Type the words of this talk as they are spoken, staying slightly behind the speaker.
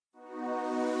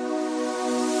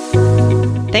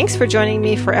Thanks for joining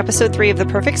me for episode 3 of The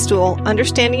Perfect Stool,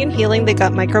 Understanding and Healing the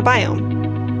Gut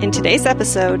Microbiome. In today's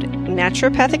episode,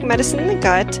 Naturopathic Medicine in the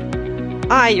Gut,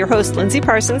 I, your host, Lindsay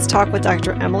Parsons, talk with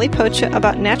Dr. Emily Pocha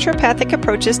about naturopathic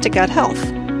approaches to gut health.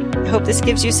 I hope this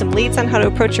gives you some leads on how to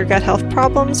approach your gut health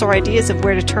problems or ideas of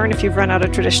where to turn if you've run out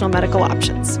of traditional medical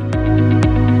options.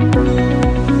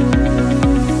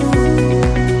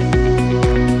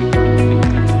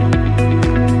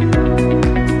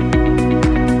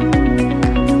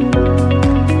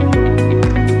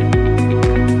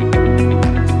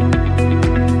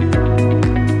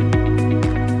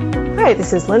 Hi,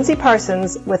 this is Lindsay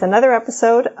Parsons with another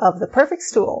episode of The Perfect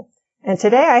Stool. And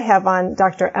today I have on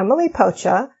Dr. Emily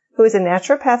Pocha, who is a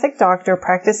naturopathic doctor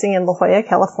practicing in La Jolla,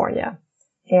 California.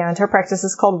 And her practice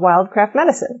is called Wildcraft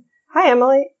Medicine. Hi,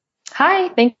 Emily. Hi,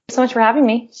 thank you so much for having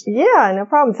me. Yeah, no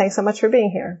problem. Thanks so much for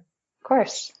being here. Of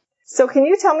course. So can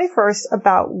you tell me first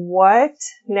about what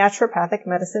naturopathic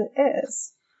medicine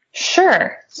is?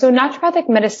 Sure. So naturopathic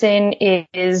medicine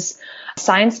is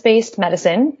science-based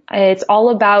medicine. It's all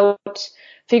about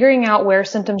figuring out where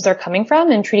symptoms are coming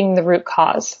from and treating the root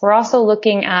cause. We're also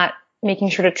looking at making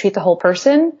sure to treat the whole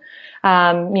person.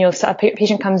 If a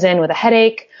patient comes in with a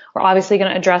headache, we're obviously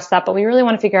going to address that, but we really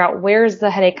want to figure out where's the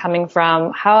headache coming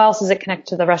from, how else is it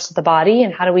connected to the rest of the body,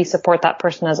 and how do we support that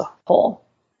person as a whole.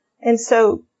 And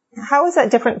so how is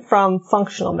that different from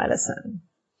functional medicine?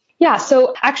 Yeah,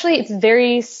 so actually it's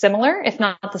very similar, if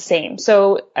not the same.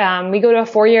 So we go to a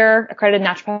 4-year accredited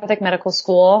naturopathic medical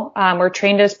school. We're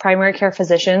trained as primary care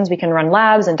physicians. We can run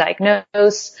labs and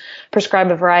diagnose,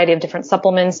 prescribe a variety of different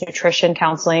supplements, nutrition,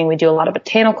 counseling. We do a lot of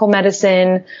botanical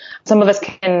medicine. Some of us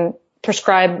can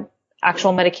prescribe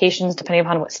actual medications depending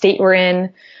upon what state we're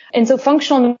in. And so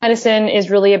functional medicine is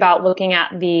really about looking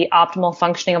at the optimal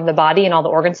functioning of the body and all the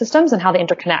organ systems and how they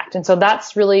interconnect. And so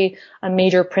that's really a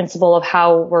major principle of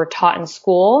how we're taught in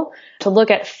school to look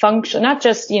at function, not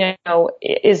just,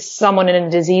 is someone in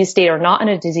a disease state or not in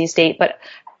a disease state, but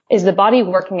is the body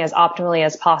working as optimally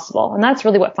as possible? And that's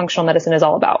really what functional medicine is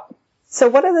all about. So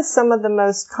what are some of the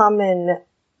most common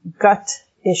gut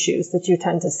issues that you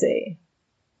tend to see?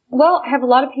 Well, I have a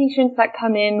lot of patients that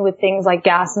come in with things like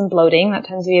gas and bloating. That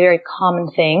tends to be a very common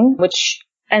thing, which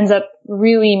ends up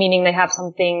really meaning they have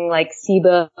something like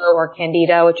SIBO or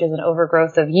Candida, which is an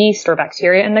overgrowth of yeast or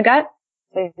bacteria in the gut.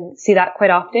 So I see that quite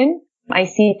often. I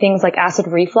see things like acid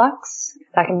reflux.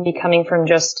 That can be coming from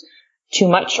just too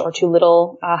much or too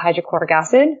little hydrochloric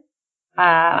acid.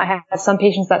 I have some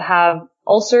patients that have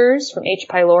ulcers from H.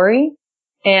 pylori.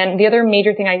 And the other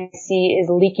major thing I see is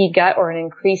leaky gut or an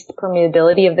increased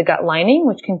permeability of the gut lining,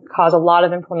 which can cause a lot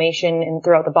of inflammation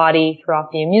throughout the body,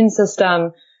 throughout the immune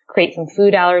system, create some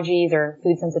food allergies or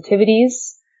food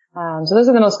sensitivities. So those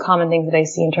are the most common things that I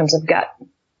see in terms of gut.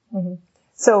 Mm-hmm.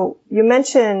 So you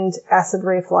mentioned acid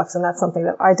reflux, and that's something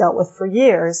that I dealt with for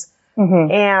years.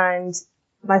 Mm-hmm. And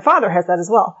my father has that as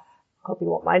well. I hope you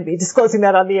won't mind me disclosing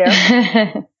that on the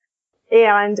air.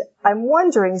 And I'm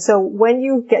wondering, so when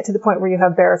you get to the point where you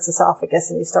have Barrett's esophagus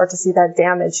and you start to see that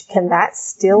damage, can that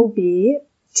still be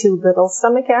too little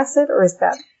stomach acid, or is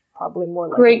that probably more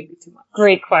likely to be too much?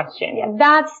 Great question.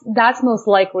 Yeah, that's most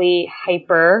likely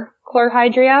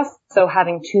hyperchlorhydria, so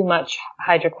having too much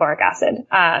hydrochloric acid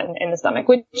in the stomach,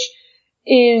 which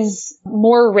is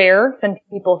more rare than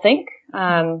people think.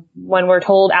 When we're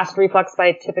told acid reflux by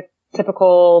a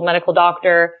typical medical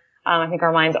doctor, I think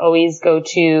our minds always go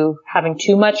to having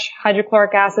too much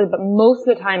hydrochloric acid, but most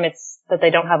of the time it's that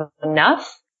they don't have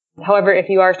enough. However, if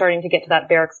you are starting to get to that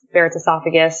Barrett's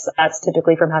esophagus, that's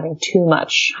typically from having too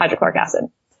much hydrochloric acid.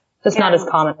 It's not as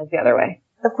common as the other way.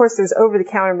 Of course, there's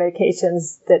over-the-counter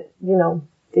medications that,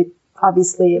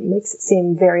 obviously it makes it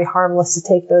seem very harmless to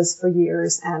take those for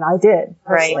years, and I did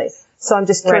personally. Right. So I'm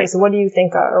just curious, What do you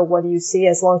think or what do you see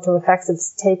as long-term effects of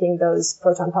taking those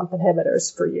proton pump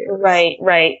inhibitors for years?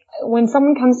 Right. When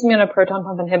someone comes to me on a proton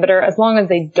pump inhibitor, as long as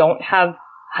they don't have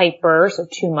so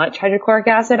too much hydrochloric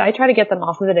acid, I try to get them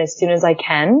off of it as soon as I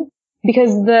can,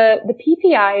 because the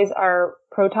PPIs are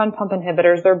proton pump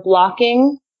inhibitors. They're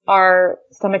blocking our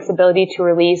stomach's ability to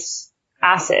release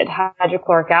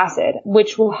hydrochloric acid,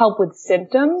 which will help with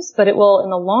symptoms, but it will, in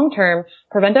the long term,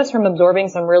 prevent us from absorbing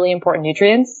some really important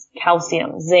nutrients,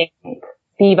 calcium, zinc,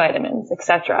 B vitamins,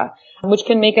 etc., which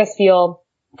can make us feel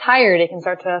tired. It can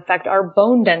start to affect our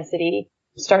bone density,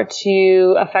 start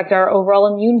to affect our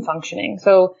overall immune functioning.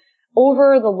 So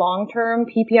over the long term,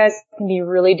 PPIs can be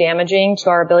really damaging to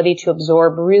our ability to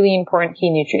absorb really important key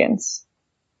nutrients.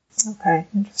 Okay,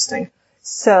 interesting.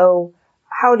 So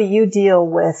how do you deal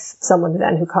with someone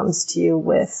then who comes to you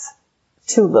with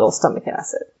too little stomach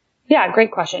acid? Yeah,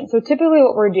 great question. So typically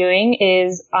what we're doing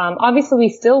is, obviously we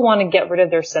still want to get rid of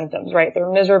their symptoms, right? They're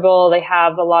miserable. They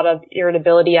have a lot of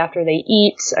irritability after they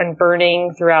eat and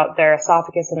burning throughout their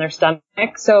esophagus and their stomach.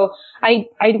 So I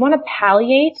want to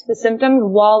palliate the symptoms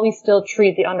while we still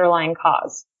treat the underlying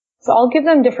cause. So I'll give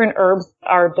them different herbs that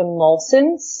are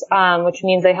demulcents, which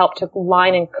means they help to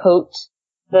line and coat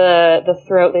the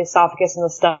throat, the esophagus, and the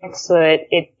stomach so that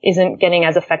it isn't getting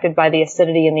as affected by the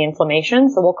acidity and the inflammation.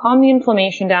 So we'll calm the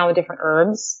inflammation down with different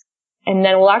herbs, and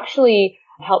then we'll actually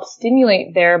help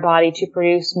stimulate their body to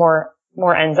produce more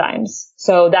enzymes.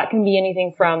 So that can be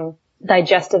anything from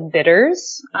digestive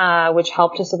bitters, which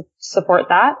help to support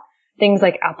that. Things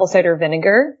like apple cider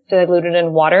vinegar diluted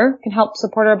in water can help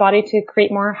support our body to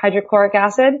create more hydrochloric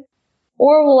acid.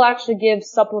 Or we'll actually give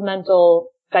supplemental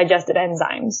digestive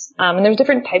enzymes. And there's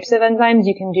different types of enzymes.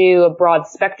 You can do a broad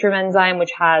spectrum enzyme,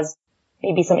 which has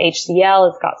maybe some HCl.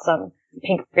 It's got some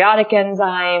pancreatic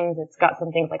enzymes. It's got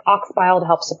some things like ox bile to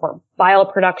help support bile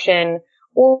production.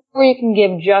 Or you can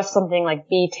give just something like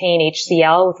betaine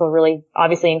HCl, which will really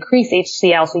obviously increase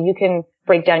HCl so you can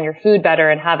break down your food better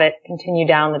and have it continue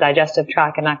down the digestive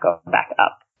tract and not go back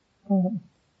up. Mm-hmm.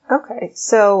 Okay.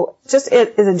 So just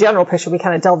as a general picture, we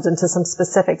kind of delved into some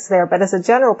specifics there, but as a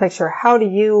general picture, how do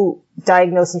you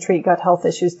diagnose and treat gut health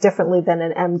issues differently than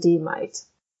an MD might?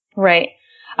 Right.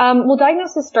 Well,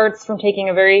 diagnosis starts from taking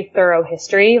a very thorough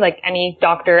history, like any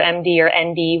doctor, MD, or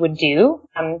ND would do.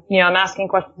 I'm asking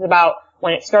questions about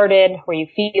when it started, where you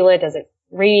feel it, does it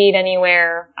radiate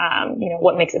anywhere,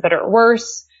 what makes it better or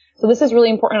worse. So this is really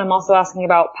important. I'm also asking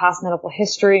about past medical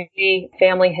history,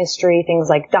 family history, things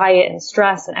like diet and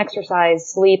stress and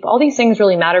exercise, sleep. All these things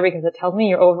really matter because it tells me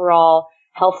your overall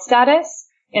health status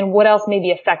and what else may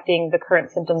be affecting the current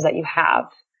symptoms that you have.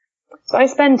 So I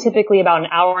spend typically about an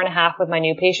hour and a half with my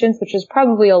new patients, which is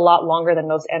probably a lot longer than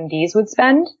most MDs would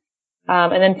spend.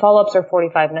 And then follow-ups are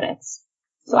 45 minutes.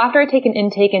 So after I take an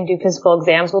intake and do physical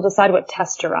exams, we'll decide what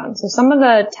tests to run. So some of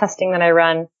the testing that I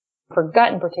run for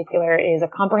gut in particular is a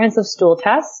comprehensive stool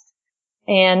test.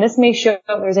 And this may show if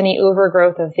there's any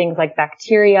overgrowth of things like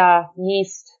bacteria,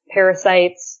 yeast,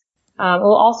 parasites. It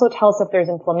will also tell us if there's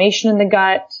inflammation in the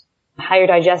gut, how you're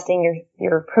digesting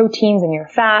your proteins and your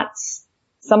fats.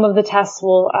 Some of the tests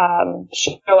will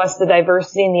show us the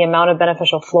diversity and the amount of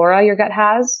beneficial flora your gut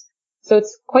has. So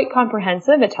it's quite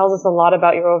comprehensive. It tells us a lot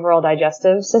about your overall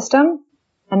digestive system.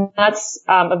 And that's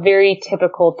a very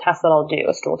typical test that I'll do,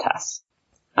 a stool test.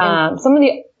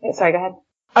 Sorry, go ahead.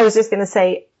 I was just going to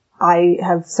say, I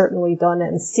have certainly done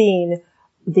and seen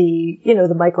the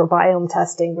microbiome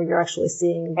testing where you're actually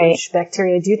seeing which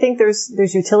bacteria. Do you think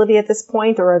there's utility at this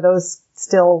point, or are those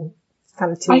still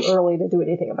kind of too early to do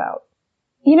anything about?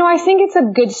 I think it's a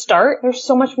good start. There's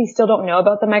so much we still don't know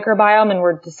about the microbiome, and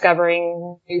we're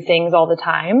discovering new things all the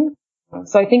time.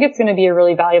 So I think it's going to be a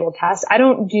really valuable test. I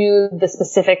don't do the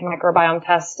specific microbiome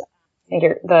test,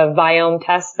 the Viome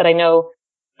test, but I know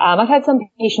I've had some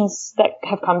patients that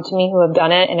have come to me who have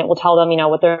done it, and it will tell them,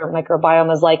 what their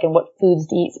microbiome is like and what foods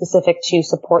to eat specific to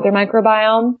support their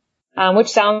microbiome, which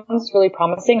sounds really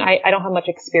promising. I don't have much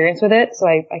experience with it, so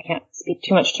I can't speak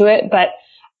too much to it, but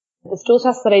the stool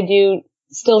tests that I do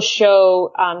still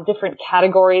show different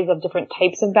categories of different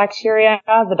types of bacteria,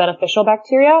 the beneficial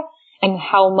bacteria, and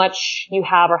how much you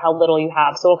have or how little you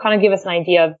have. So it'll kind of give us an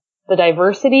idea of the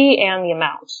diversity and the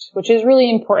amount, which is really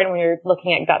important when you're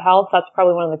looking at gut health. That's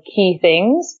probably one of the key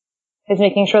things, is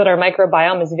making sure that our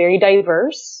microbiome is very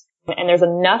diverse and there's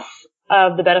enough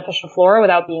of the beneficial flora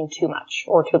without being too much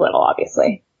or too little,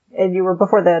 obviously. And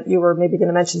before that, you were maybe going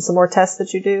to mention some more tests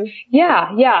that you do?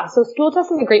 Yeah. So stool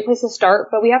test is a great place to start,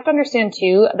 but we have to understand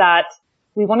too that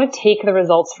we want to take the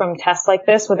results from tests like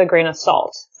this with a grain of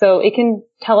salt. So it can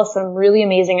tell us some really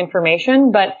amazing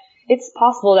information, but it's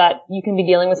possible that you can be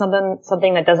dealing with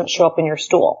something that doesn't show up in your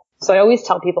stool. So I always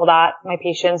tell people that, my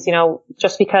patients,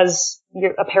 just because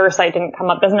a parasite didn't come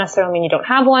up doesn't necessarily mean you don't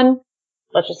have one.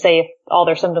 Let's just say if all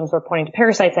their symptoms were pointing to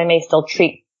parasites, I may still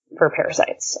treat for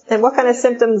parasites. And what kind of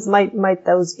symptoms might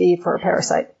those be for a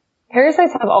parasite?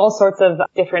 Parasites have all sorts of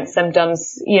different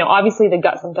symptoms. Obviously the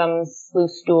gut symptoms,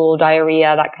 loose stool,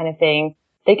 diarrhea, that kind of thing.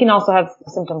 They can also have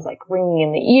symptoms like ringing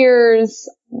in the ears,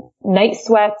 night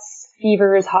sweats,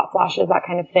 fevers, hot flashes, that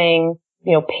kind of thing.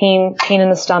 Pain in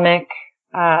the stomach.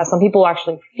 Some people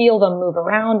actually feel them move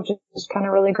around, which is kind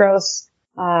of really gross.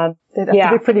 They'd have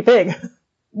to be pretty big.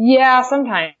 Yeah,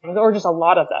 sometimes, or just a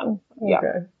lot of them. Yeah.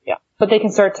 Okay. Yeah. But they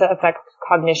can start to affect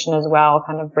cognition as well,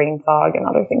 kind of brain fog and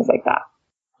other things like that.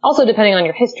 Also, depending on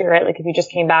your history, right? Like if you just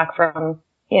came back from,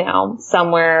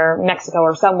 somewhere, Mexico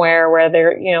or somewhere where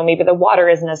there, maybe the water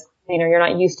isn't as, you're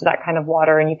not used to that kind of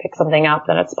water and you pick something up,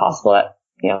 then it's possible that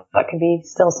that could be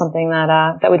still something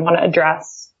that we'd want to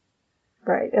address.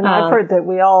 Right. And I've heard that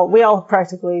we all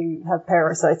practically have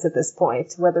parasites at this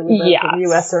point, whether we live in the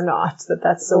U.S. or not,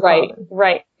 that's so common.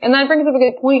 Right. And that brings up a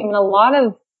good point. I mean, a lot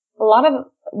of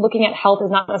looking at health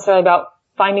is not necessarily about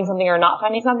finding something or not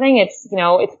finding something. It's,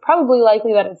 it's probably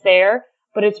likely that it's there,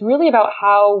 but it's really about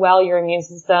how well your immune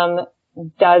system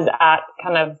does at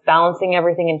kind of balancing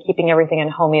everything and keeping everything in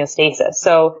homeostasis.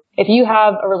 So if you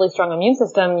have a really strong immune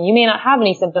system, you may not have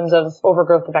any symptoms of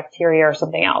overgrowth of bacteria or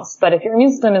something else. But if your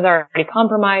immune system is already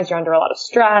compromised, you're under a lot of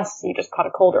stress, you just caught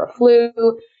a cold or a flu,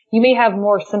 you may have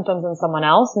more symptoms than someone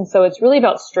else. And so it's really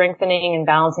about strengthening and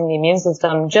balancing the immune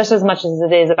system just as much as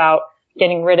it is about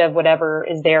getting rid of whatever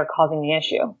is there causing the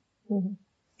issue. Mm-hmm.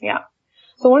 Yeah.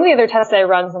 So one of the other tests I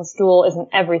run, since stool isn't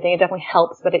everything, it definitely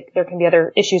helps, but there can be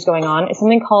other issues going on, is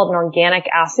something called an organic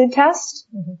acid test.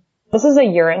 Mm-hmm. This is a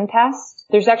urine test.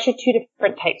 There's actually two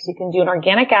different types. You can do an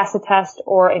organic acid test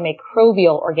or a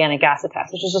microbial organic acid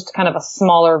test, which is just kind of a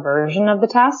smaller version of the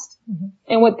test. Mm-hmm.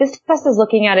 And what this test is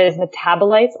looking at is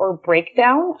metabolites or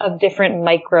breakdown of different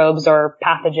microbes or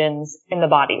pathogens in the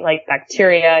body, like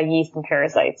bacteria, yeast, and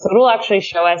parasites. So it'll actually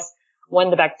show us when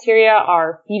the bacteria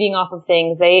are feeding off of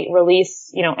things, they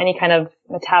release, any kind of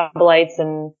metabolites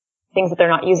and things that they're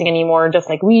not using anymore, just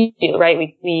like we do, right?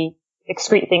 We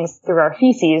excrete things through our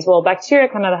feces. Well, bacteria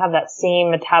kind of have that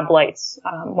same metabolites,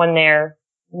 when they're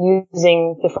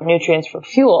using different nutrients for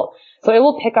fuel. So it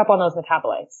will pick up on those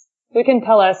metabolites. So it can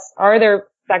tell us, are there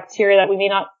bacteria that we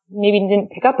maybe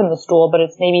didn't pick up in the stool, but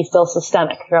it's maybe still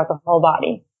systemic throughout the whole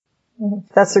body.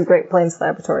 That's through Great Plains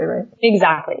Laboratory, right?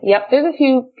 Exactly. Yep. There's a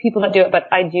few people that do it, but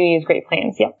I do use Great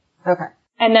Plains. Yep. Okay.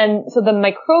 And then, so the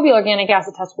microbial organic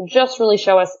acid test will just really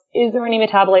show us, is there any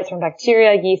metabolites from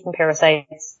bacteria, yeast, and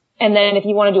parasites? And then if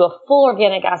you want to do a full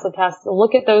organic acid test,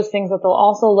 look at those things, but they'll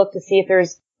also look to see if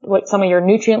there's what some of your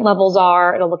nutrient levels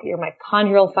are. It'll look at your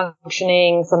mitochondrial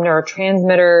functioning, some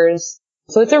neurotransmitters.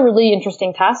 So it's a really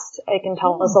interesting test. It can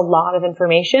tell us a lot of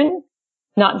information,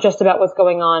 not just about what's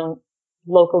going on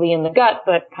locally in the gut,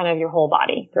 but kind of your whole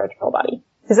body, throughout your whole body.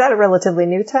 Is that a relatively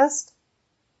new test?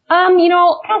 I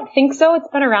don't think so. It's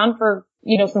been around for,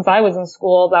 since I was in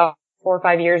school about 4 or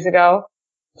 5 years ago.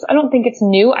 So I don't think it's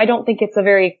new. I don't think it's a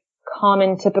very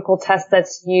common, typical test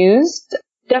that's used.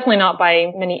 Definitely not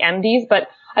by many MDs, but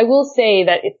I will say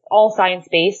that it's all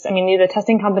science-based. I mean, the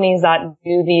testing companies that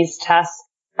do these tests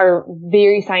are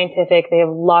very scientific. They have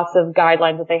lots of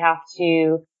guidelines that they have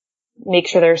to make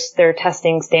sure their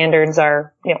testing standards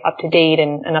are, up to date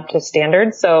and up to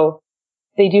standard. So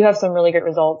they do have some really good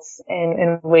results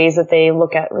in ways that they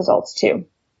look at results too.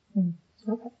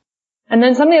 Okay. And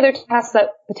then some of the other tests that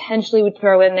potentially would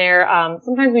throw in there,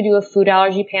 sometimes we do a food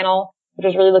allergy panel, which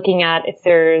is really looking at if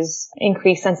there's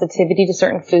increased sensitivity to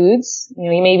certain foods.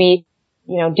 You may be,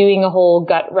 doing a whole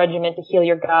gut regimen to heal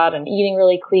your gut and eating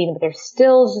really clean, but there's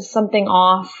still just something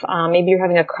off. Maybe you're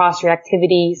having a cross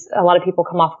reactivity. A lot of people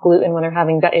come off gluten when they're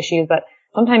having gut issues, but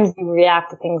sometimes you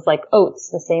react to things like oats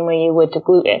the same way you would to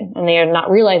gluten, and they are not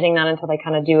realizing that until they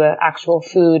kind of do an actual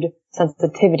food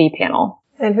sensitivity panel.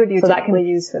 And who do you typically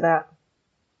use for that?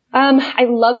 I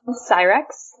love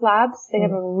Cyrex Labs. They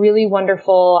have a really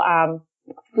wonderful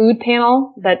food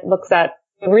panel that looks at,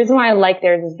 the reason why I like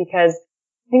theirs is because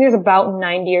I think there's about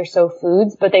 90 or so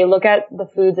foods, but they look at the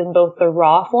foods in both the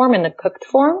raw form and the cooked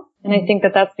form. And I think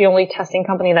that that's the only testing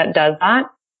company that does that.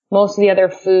 Most of the other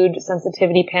food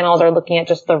sensitivity panels are looking at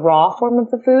just the raw form of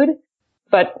the food.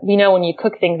 But when you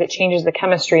cook things, it changes the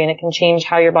chemistry and it can change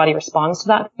how your body responds to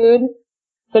that food.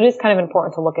 So it is kind of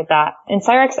important to look at that. And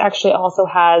Cyrex actually also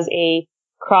has a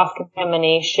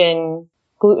cross-contamination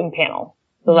gluten panel.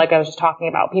 So like I was just talking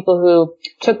about, people who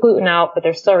took gluten out, but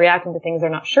they're still reacting to things they're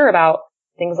not sure about,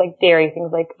 things like dairy,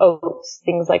 things like oats,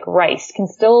 things like rice, can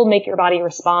still make your body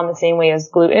respond the same way as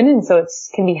gluten. And so it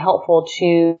can be helpful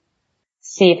to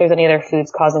see if there's any other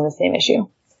foods causing the same issue.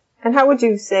 And how would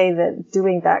you say that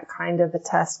doing that kind of a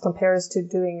test compares to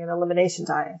doing an elimination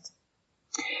diet?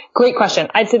 Great question.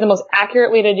 I'd say the most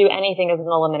accurate way to do anything is an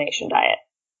elimination diet.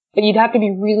 But you'd have to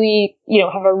be really,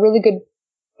 have a really good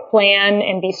plan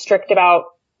and be strict about,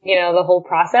 the whole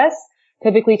process.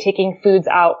 Typically taking foods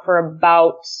out for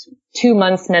about 2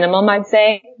 months minimum, I'd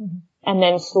say. Mm-hmm. And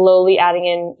then slowly adding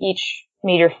in each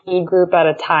major food group at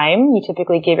a time. You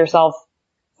typically give yourself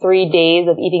 3 days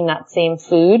of eating that same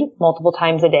food multiple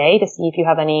times a day to see if you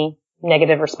have any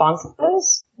negative responses.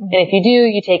 Mm-hmm. And if you do,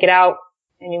 you take it out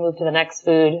and you move to the next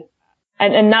food.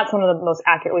 And that's one of the most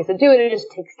accurate ways to do it. It just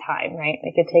takes time, right?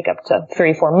 It could take up to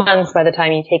 3-4 months by the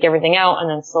time you take everything out and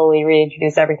then slowly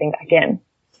reintroduce everything back in.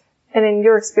 And in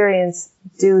your experience,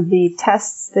 do the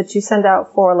tests that you send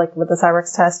out for, like with the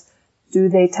Cyrex test, do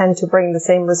they tend to bring the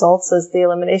same results as the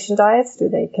elimination diets? Do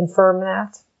they confirm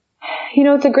that?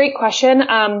 It's a great question.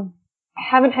 I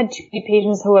haven't had too many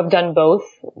patients who have done both,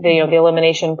 the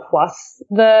elimination plus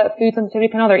the food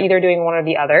sensitivity panel. They're either doing one or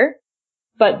the other.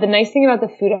 But the nice thing about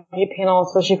the food allergy panel,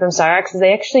 especially from Cyrex, is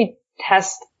they actually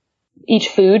test each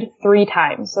food 3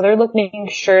 times. So they're making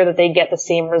sure that they get the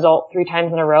same result 3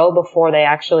 times in a row before they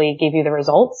actually give you the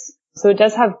results. So it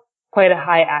does have quite a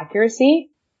high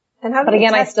accuracy. But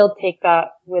again, I still take that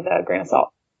with a grain of salt.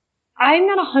 I'm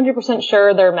not 100%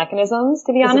 sure their mechanisms,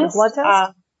 to be honest. Is it a blood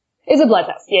test? It's a blood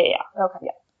test. Yeah. Okay.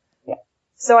 Yeah.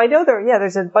 So I know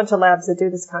there's a bunch of labs that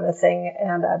do this kind of thing,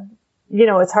 and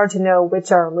it's hard to know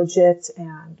which are legit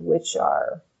and which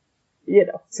are,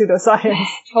 pseudoscience.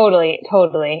 Totally.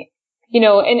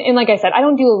 And like I said, I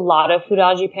don't do a lot of food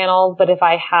allergy panels, but if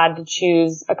I had to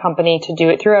choose a company to do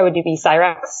it through, I would do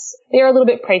Cyrex. They are a little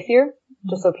bit pricier,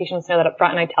 just so patients know that up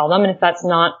front, and I tell them. And if that's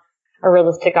not a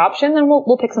realistic option, then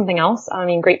we'll pick something else. I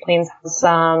mean, Great Plains has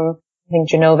some. I think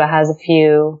Genova has a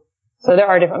few. So there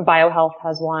are different. BioHealth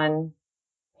has one.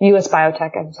 US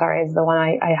Biotech, is the one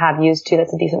I have used too.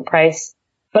 That's a decent price.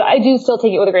 But I do still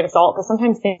take it with a grain of salt, because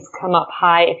sometimes things come up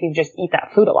high if you just eat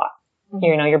that food a lot.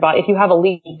 Mm-hmm. Your body, if you have a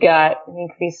leaky gut,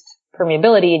 increased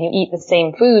permeability, and you eat the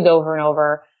same foods over and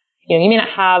over, you may not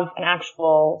have an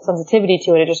actual sensitivity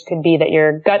to it. It just could be that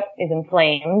your gut is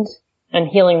inflamed, and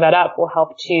healing that up will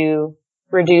help to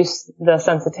reduce the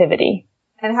sensitivity.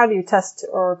 And how do you test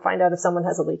or find out if someone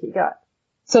has a leaky gut?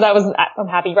 So I'm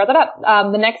happy you brought that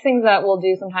up. The next thing that we'll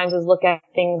do sometimes is look at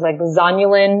things like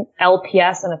zonulin,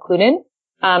 LPS, and occludin.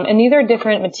 And these are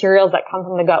different materials that come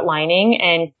from the gut lining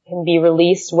and can be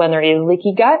released when there is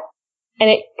leaky gut. And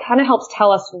it kind of helps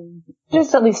tell us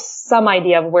just at least some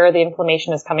idea of where the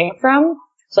inflammation is coming from.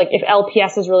 So like if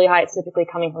LPS is really high, it's typically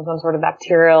coming from some sort of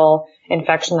bacterial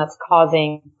infection that's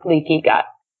causing leaky gut.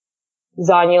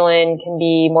 Zonulin can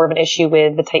be more of an issue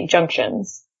with the tight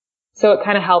junctions. So it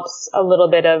kind of helps a little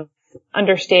bit of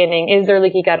understanding, is there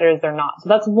leaky gut or is there not? So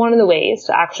that's one of the ways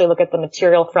to actually look at the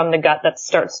material from the gut that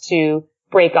starts to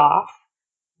break off.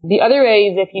 The other way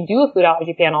is if you do a food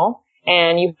allergy panel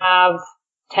and you have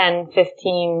 10,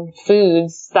 15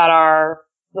 foods that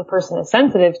the person is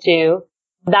sensitive to,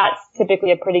 that's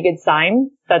typically a pretty good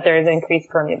sign that there is increased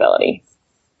permeability.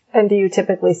 And do you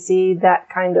typically see that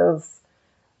kind of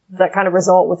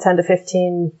result with 10 to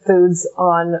 15 foods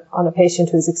on a patient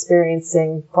who's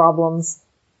experiencing problems?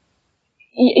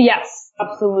 Yes,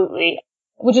 absolutely.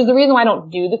 Which is the reason why I don't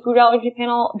do the food allergy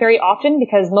panel very often,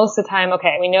 because most of the time,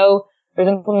 okay, we know there's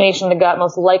inflammation in the gut.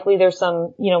 Most likely there's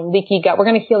some, leaky gut. We're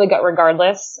going to heal the gut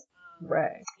regardless.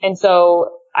 Right. And so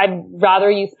I'd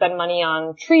rather you spend money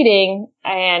on treating.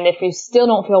 And if you still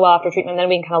don't feel well after treatment, then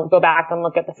we can kind of go back and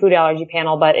look at the food allergy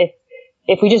panel. But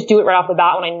if we just do it right off the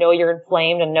bat when I know you're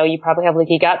inflamed and know you probably have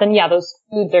leaky gut, then yeah, those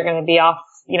foods are going to be off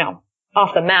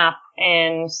the map,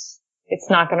 and it's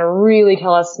not going to really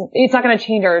it's not going to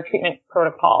change our treatment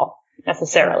protocol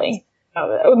necessarily.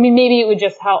 I mean, maybe it would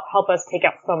just help us take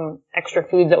out some extra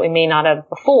foods that we may not have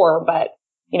before, but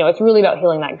it's really about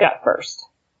healing that gut first.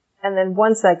 And then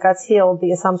once that gut's healed,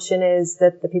 the assumption is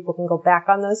that the people can go back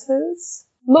on those foods?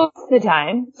 Most of the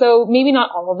time. So maybe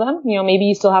not all of them. Maybe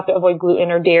you still have to avoid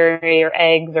gluten or dairy or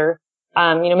eggs or,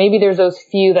 maybe there's those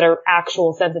few that are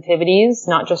actual sensitivities,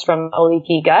 not just from a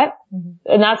leaky gut. Mm-hmm.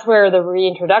 And that's where the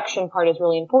reintroduction part is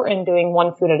really important, doing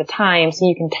one food at a time so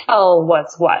you can tell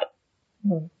what's what.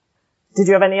 Mm-hmm. Did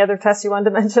you have any other tests you wanted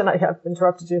to mention? I have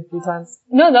interrupted you a few times.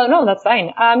 No, that's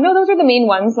fine. No, those are the main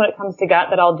ones when it comes to gut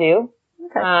that I'll do.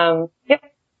 Okay. Yeah.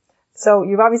 So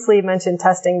you've obviously mentioned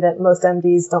testing that most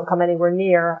MDs don't come anywhere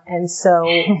near. And so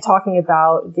talking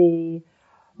about the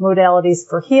modalities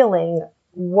for healing,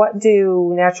 what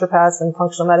do naturopaths and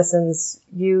functional medicines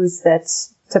use that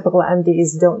typical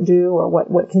MDs don't do, or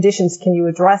what conditions can you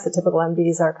address that typical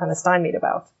MDs are kind of stymied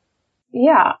about?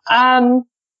 Yeah.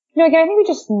 Again, I think we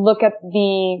just look at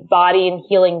the body and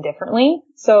healing differently.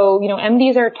 So,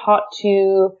 MDs are taught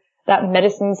that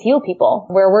medicines heal people,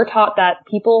 where we're taught that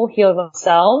people heal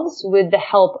themselves with the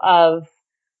help of,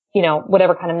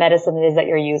 whatever kind of medicine it is that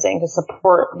you're using to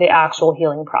support the actual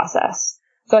healing process.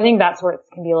 So I think that's where it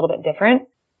can be a little bit different.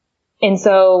 And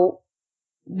so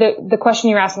the question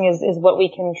you're asking is what we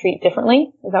can treat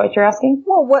differently. Is that what you're asking?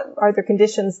 Well, what are the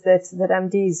conditions that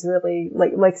MDs really,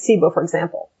 like SIBO, for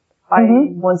example?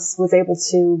 Mm-hmm. I once was able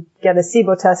to get a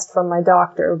SIBO test from my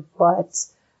doctor, but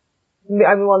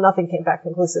nothing came back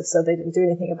conclusive, so they didn't do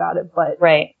anything about it. But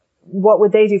right. What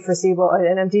would they do for SIBO,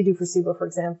 an MD do for SIBO, for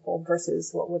example,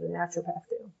 versus what would a naturopath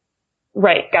do?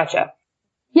 Right. Gotcha.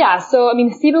 Yeah. So,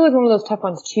 SIBO is one of those tough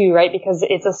ones too, right? Because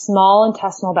it's a small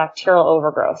intestinal bacterial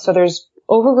overgrowth. So there's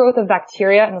overgrowth of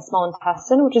bacteria in the small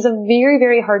intestine, which is a very,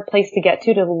 very hard place to get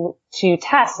to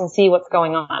test and see what's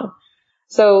going on.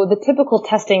 So the typical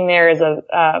testing there is a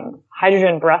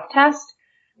hydrogen breath test,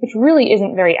 which really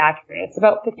isn't very accurate. It's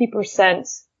about 50%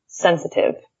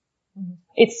 sensitive. Mm-hmm.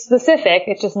 It's specific.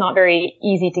 It's just not very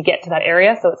easy to get to that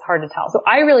area, so it's hard to tell. So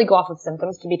I really go off of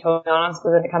symptoms, to be totally honest,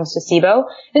 when it comes to SIBO,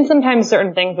 and sometimes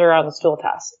certain things are on the stool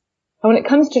test. And when it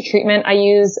comes to treatment, I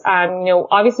use,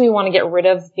 obviously we want to get rid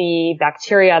of the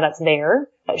bacteria that's there,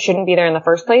 that shouldn't be there in the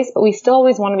first place, but we still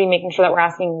always want to be making sure that we're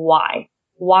asking why.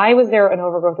 Why was there an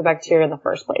overgrowth of bacteria in the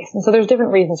first place? And so there's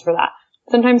different reasons for that.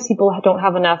 Sometimes people don't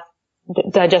have enough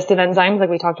digestive enzymes, like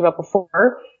we talked about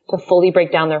before, to fully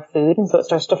break down their food. And so it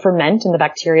starts to ferment and the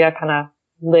bacteria kind of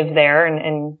live there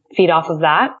and feed off of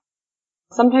that.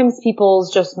 Sometimes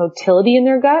people's just motility in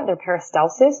their gut, their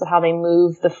peristalsis, so how they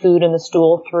move the food and the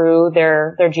stool through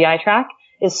their GI tract,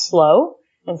 is slow.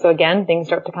 And so again, things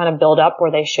start to kind of build up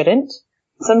where they shouldn't.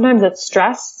 Sometimes it's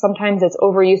stress. Sometimes it's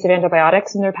overuse of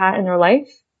antibiotics in their life.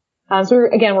 So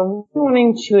we're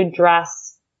wanting to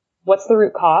address what's the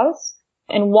root cause.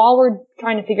 And while we're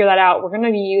trying to figure that out, we're going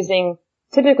to be using,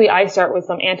 typically I start with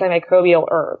some antimicrobial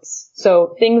herbs.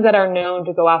 So things that are known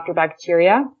to go after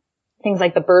bacteria, things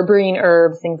like the berberine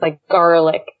herbs, things like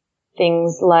garlic,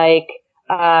 things like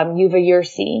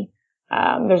uvaursi.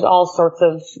 There's all sorts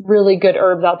of really good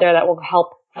herbs out there that will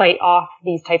help fight off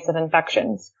these types of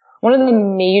infections. One of the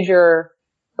major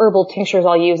herbal tinctures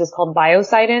I'll use is called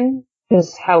biocidin,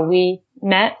 is how we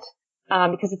met,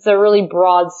 because it's a really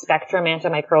broad spectrum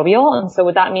antimicrobial. And so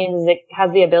what that means is it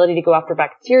has the ability to go after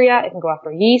bacteria, it can go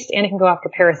after yeast, and it can go after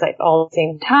parasites all at the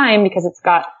same time because it's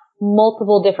got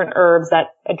multiple different herbs that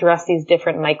address these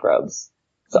different microbes.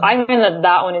 So I find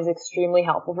that one is extremely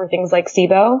helpful for things like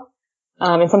SIBO.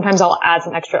 And sometimes I'll add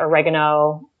some extra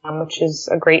oregano, which is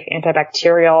a great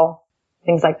antibacterial,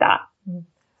 things like that.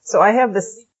 So I have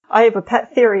a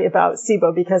pet theory about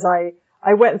SIBO because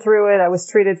I went through it, I was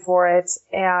treated for it,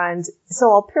 and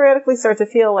so I'll periodically start to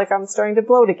feel like I'm starting to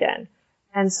bloat again.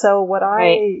 And so what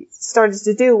I started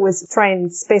to do was try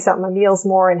and space out my meals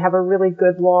more and have a really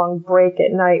good long break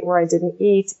at night where I didn't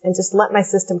eat and just let my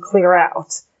system clear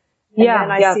out. And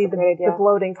then I see the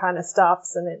bloating kind of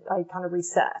stops and I kind of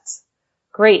reset.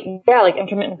 Great. Yeah, like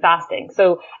intermittent fasting.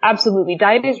 So absolutely.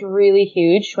 Diet is really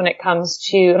huge when it comes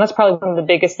to, and that's probably one of the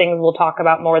biggest things we'll talk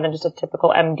about more than just a typical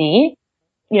MD.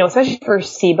 Especially for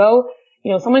SIBO,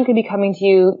 someone could be coming to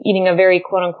you eating a very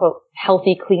quote unquote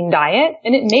healthy, clean diet.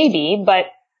 And it may be, but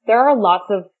there are lots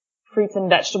of fruits and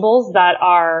vegetables that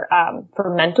are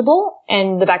fermentable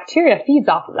and the bacteria feeds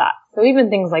off of that. So even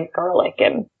things like garlic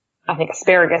and I think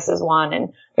asparagus is one. And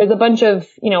there's a bunch of,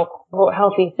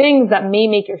 healthy things that may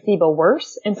make your SIBO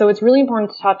worse. And so it's really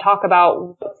important to talk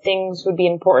about what things would be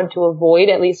important to avoid,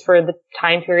 at least for the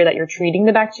time period that you're treating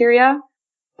the bacteria,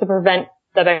 to prevent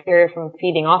the bacteria from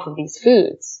feeding off of these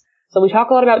foods. So we talk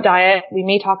a lot about diet. We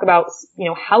may talk about,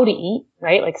 how to eat,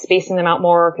 right? Like spacing them out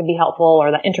more could be helpful,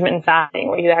 or the intermittent fasting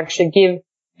where you actually give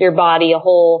your body a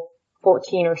whole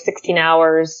 14 or 16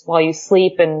 hours while you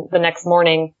sleep and the next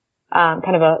morning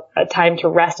kind of a time to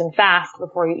rest and fast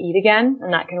before you eat again.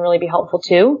 And that can really be helpful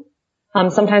too.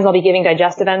 Sometimes I'll be giving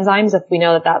digestive enzymes if we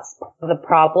know that that's the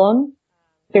problem.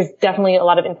 There's definitely a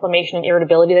lot of inflammation and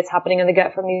irritability that's happening in the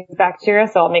gut from these bacteria.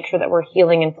 So I'll make sure that we're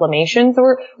healing inflammation. So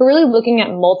we're really looking at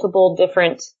multiple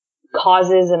different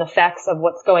causes and effects of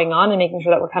what's going on and making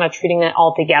sure that we're kind of treating it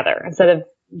all together instead of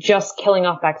just killing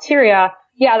off bacteria.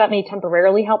 Yeah, that may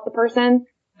temporarily help the person,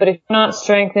 but if you're not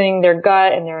strengthening their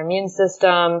gut and their immune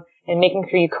system and making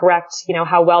sure you correct,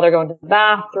 how well they're going to the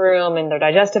bathroom and their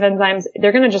digestive enzymes,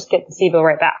 they're going to just get the SIBO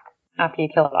right back after you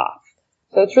kill it off.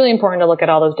 So it's really important to look at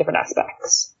all those different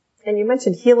aspects. And you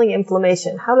mentioned healing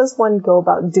inflammation. How does one go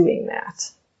about doing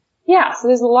that? Yeah, so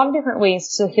there's a lot of different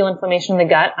ways to heal inflammation in the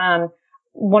gut.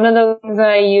 One of the things that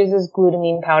I use is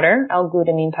glutamine powder,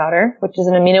 L-glutamine powder, which is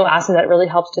an amino acid that really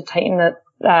helps to tighten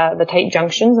the tight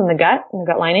junctions in the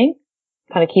gut lining,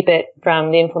 kind of keep it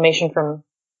from the inflammation from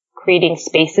creating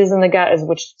spaces in the gut,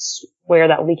 where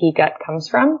that leaky gut comes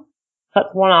from. That's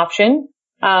one option.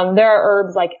 There are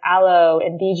herbs like aloe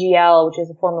and BGL, which is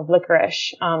a form of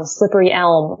licorice, slippery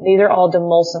elm. These are all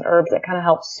demulcent herbs that kind of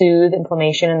help soothe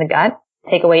inflammation in the gut,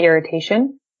 take away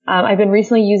irritation. I've been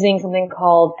recently using something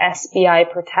called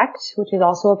SBI Protect, which is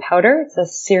also a powder. It's a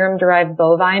serum-derived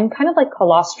bovine, kind of like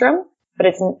colostrum, but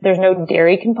there's no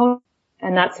dairy component.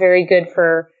 And that's very good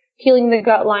for healing the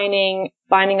gut lining,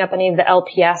 binding up any of the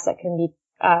LPS that can be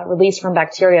released from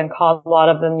bacteria and cause a lot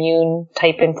of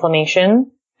immune-type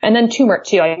inflammation. And then turmeric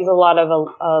too. I use a lot of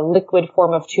a liquid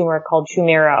form of turmeric called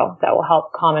Tumero that will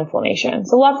help calm inflammation.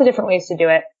 So lots of different ways to do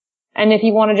it. And if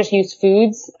you want to just use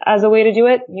foods as a way to do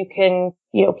it, you can,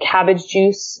 cabbage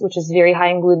juice, which is very high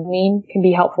in glutamine, can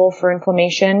be helpful for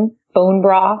inflammation. Bone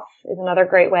broth is another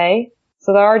great way.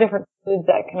 So there are different foods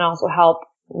that can also help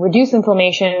reduce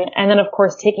inflammation. And then, of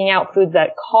course, taking out foods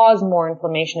that cause more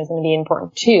inflammation is going to be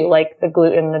important too, like the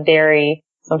gluten, the dairy.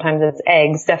 Sometimes it's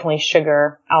eggs, definitely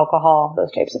sugar, alcohol,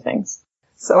 those types of things.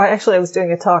 So I was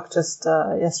doing a talk just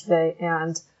yesterday,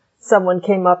 and someone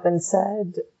came up and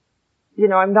said,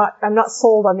 I'm not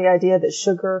sold on the idea that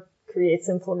sugar creates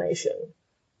inflammation.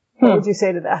 What would you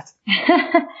say to that?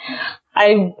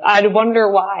 I'd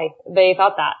wonder why they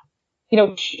thought that.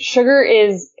 Sugar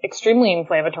is extremely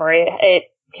inflammatory. It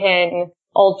can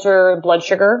alter blood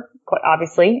sugar, quite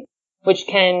obviously, which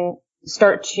can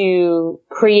start to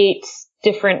create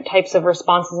different types of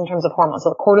responses in terms of hormones.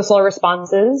 So cortisol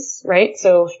responses, right?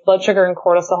 So blood sugar and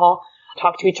cortisol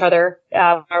talk to each other.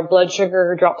 Our blood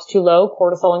sugar drops too low,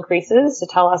 cortisol increases to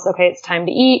tell us, okay, it's time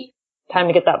to eat, time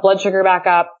to get that blood sugar back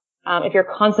up. If you're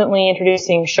constantly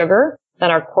introducing sugar, then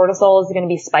our cortisol is going to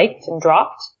be spiked and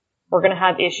dropped. We're going to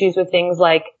have issues with things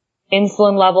like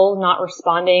insulin levels not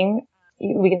responding.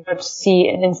 We can start to see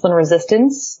an insulin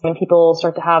resistance when people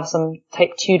start to have some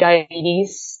type 2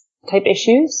 diabetes type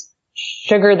issues.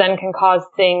 Sugar then can cause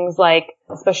things like,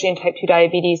 especially in type 2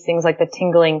 diabetes, things like the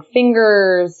tingling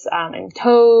fingers and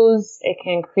toes. It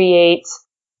can create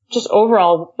just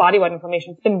overall body-wide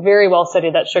inflammation. It's been very well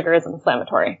studied that sugar is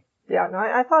inflammatory. Yeah, no,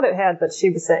 I thought it had, but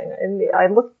she was saying, and I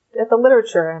looked at the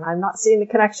literature and I'm not seeing the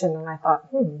connection, and I thought,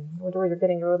 I wonder where you're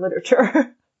getting your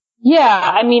literature.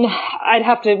 Yeah, I'd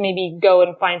have to maybe go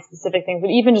and find specific things, but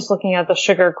even just looking at the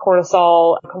sugar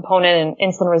cortisol component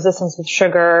and insulin resistance with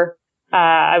sugar,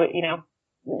 and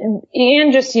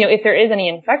just, if there is any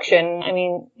infection,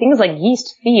 things like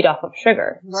yeast feed off of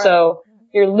sugar. Right. So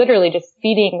you're literally just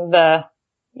feeding the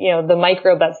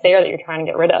microbe that's there that you're trying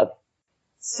to get rid of.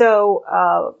 So,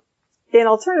 in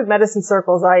alternative medicine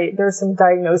circles, there's some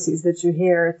diagnoses that you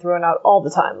hear thrown out all the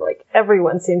time. Like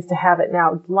everyone seems to have it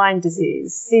now. Lyme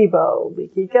disease, SIBO,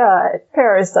 leaky gut,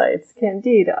 parasites,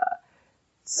 candida.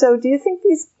 So do you think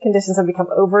these conditions have become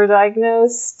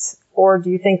overdiagnosed, or do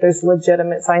you think there's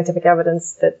legitimate scientific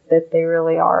evidence that they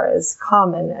really are as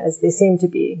common as they seem to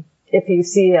be if you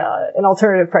see an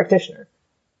alternative practitioner?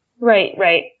 Right.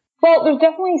 Well, there's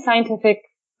definitely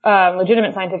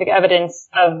legitimate scientific evidence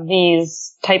of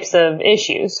these types of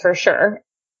issues for sure.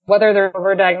 Whether they're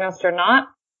overdiagnosed or not,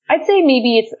 I'd say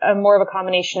maybe it's more of a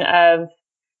combination of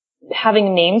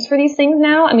having names for these things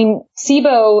now.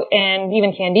 SIBO and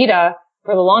even candida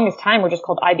for the longest time were just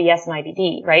called IBS and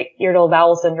IBD, right? Irritable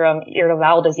bowel syndrome, irritable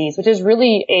bowel disease, which is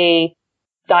really a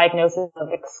diagnosis of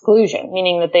exclusion,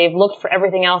 meaning that they've looked for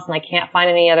everything else and they can't find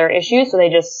any other issues, so they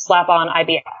just slap on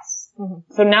IBS.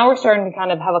 Mm-hmm. So now we're starting to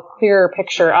kind of have a clearer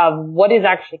picture of what is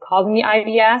actually causing the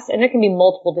IBS, and there can be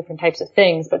multiple different types of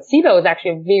things, but SIBO is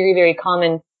actually a very, very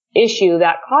common issue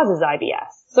that causes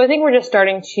IBS. So I think we're just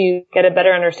starting to get a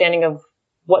better understanding of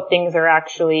what things are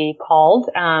actually called,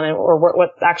 or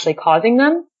what's actually causing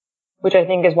them, which I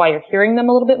think is why you're hearing them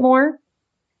a little bit more.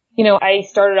 I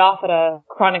started off at a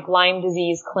chronic Lyme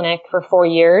disease clinic for 4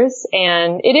 years,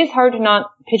 and it is hard to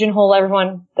not pigeonhole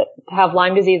everyone that have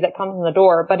Lyme disease that comes in the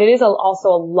door, but it is also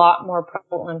a lot more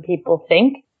prevalent than people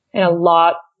think in a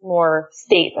lot more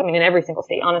states. In every single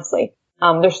state, honestly.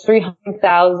 There's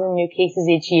 300,000 new cases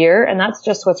each year, and that's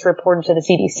just what's reported to the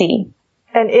CDC.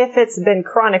 And if it's been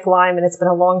chronic Lyme and it's been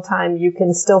a long time, you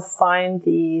can still find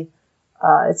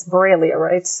it's Borrelia,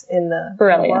 right? In the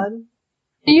blood?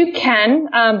 You can,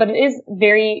 but it is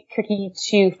very tricky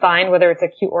to find whether it's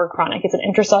acute or chronic. It's an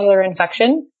intracellular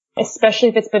infection, especially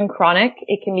if it's been chronic.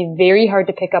 It can be very hard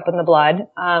to pick up in the blood,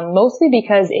 mostly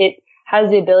because it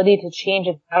has the ability to change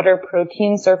its outer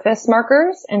protein surface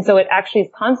markers. And so it actually is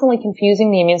constantly confusing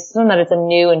the immune system that it's a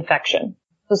new infection.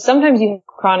 So sometimes you have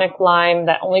chronic Lyme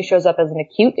that only shows up as an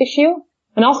acute issue.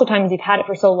 And also times you've had it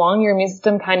for so long, your immune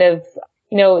system kind of,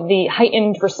 the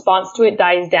heightened response to it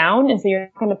dies down. And so you're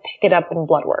not going to pick it up in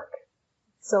blood work.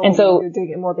 So you're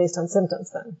doing it more based on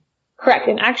symptoms then? Correct.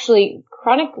 And actually,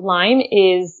 chronic Lyme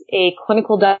is a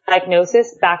clinical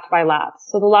diagnosis backed by labs.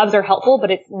 So the labs are helpful,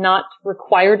 but it's not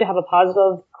required to have a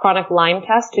positive chronic Lyme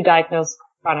test to diagnose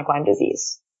chronic Lyme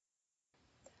disease.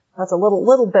 That's a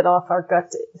little bit off our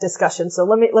gut discussion. So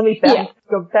let me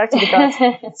go back to the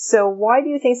gut. So why do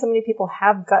you think so many people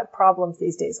have gut problems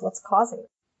these days? What's causing it?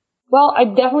 Well,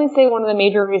 I'd definitely say one of the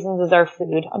major reasons is our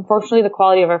food. Unfortunately, the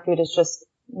quality of our food is just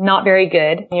not very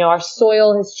good. Our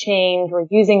soil has changed. We're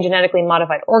using genetically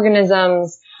modified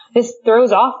organisms. This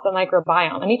throws off the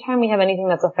microbiome. Anytime we have anything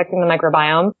that's affecting the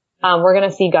microbiome, we're going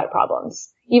to see gut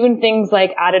problems. Even things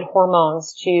like added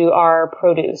hormones to our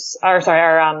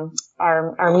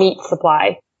our meat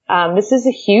supply. This is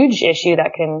a huge issue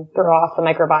that can throw off the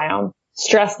microbiome.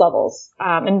 Stress levels,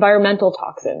 environmental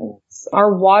toxins,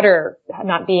 our water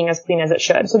not being as clean as it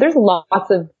should. So there's lots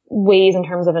of ways in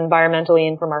terms of environmentally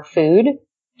and from our food.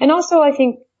 And also I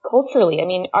think culturally, I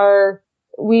mean,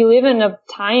 we live in a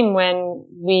time when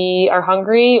we are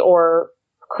hungry or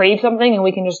crave something and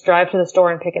we can just drive to the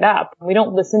store and pick it up. We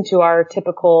don't listen to our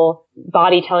typical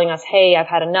body telling us, hey, I've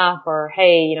had enough, or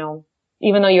hey,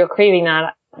 even though you're craving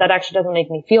that actually doesn't make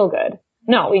me feel good.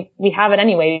 No, we have it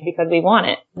anyway because we want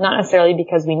it, not necessarily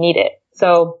because we need it.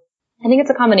 So I think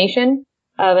it's a combination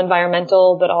of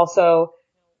environmental, but also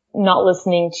not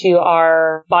listening to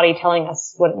our body telling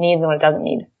us what it needs and what it doesn't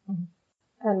need.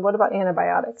 And what about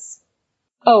antibiotics?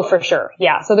 Oh, for sure.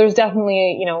 Yeah. So there's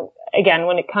definitely, again,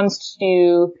 when it comes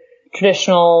to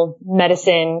traditional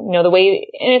medicine, the way,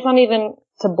 and it's not even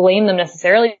to blame them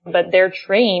necessarily, but they're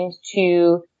trained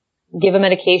to give a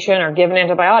medication or give an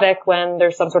antibiotic when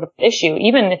there's some sort of issue,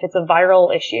 even if it's a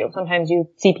viral issue. Sometimes you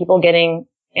see people getting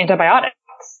antibiotics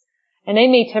and they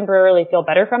may temporarily feel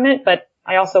better from it, but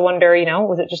I also wonder,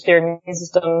 was it just their immune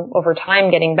system over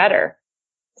time getting better?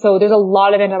 So there's a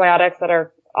lot of antibiotics that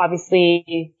are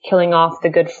obviously killing off the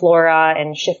good flora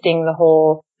and shifting the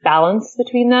whole balance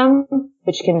between them,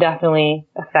 which can definitely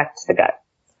affect the gut.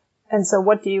 And so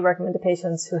what do you recommend to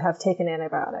patients who have taken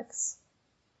antibiotics?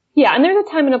 Yeah, and there's a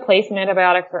time and a place when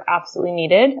antibiotics are absolutely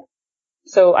needed.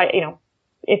 So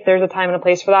if there's a time and a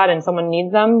place for that and someone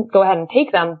needs them, go ahead and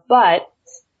take them. But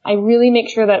I really make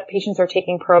sure that patients are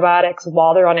taking probiotics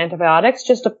while they're on antibiotics,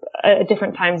 just at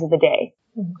different times of the day.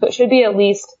 Mm-hmm. So it should be at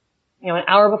least, an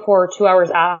hour before or 2 hours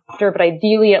after, but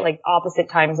ideally at opposite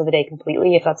times of the day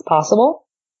completely, if that's possible.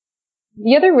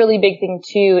 The other really big thing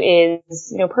too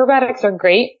is, probiotics are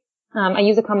great. I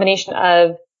use a combination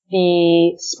of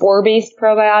the spore-based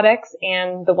probiotics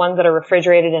and the ones that are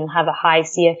refrigerated and have a high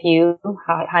CFU,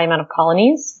 high amount of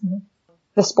colonies. Mm-hmm.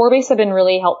 The spore-based have been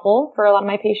really helpful for a lot of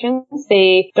my patients.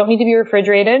 They don't need to be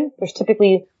refrigerated. There's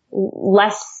typically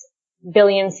less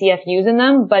billion CFUs in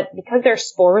them, but because they're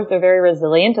spores, they're very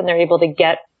resilient and they're able to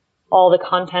get all the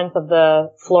contents of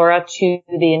the flora to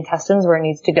the intestines where it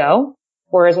needs to go.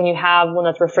 Whereas when you have one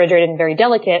that's refrigerated and very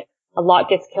delicate, a lot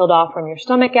gets killed off from your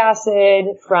stomach acid,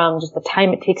 from just the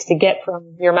time it takes to get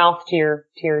from your mouth to your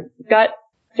gut.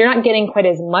 So you're not getting quite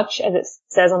as much as it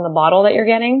says on the bottle that you're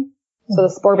getting. So the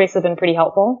spore base has been pretty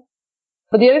helpful.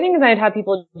 But the other things I'd have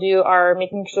people do are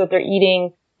making sure that they're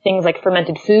eating things like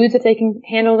fermented foods if they can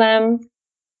handle them,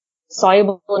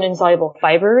 soluble and insoluble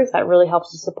fibers. That really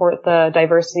helps to support the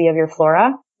diversity of your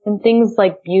flora. And things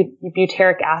like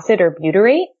butyric acid or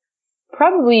butyrate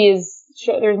probably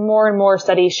there's more and more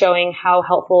studies showing how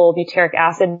helpful butyric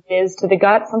acid is to the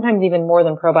gut, sometimes even more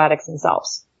than probiotics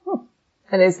themselves.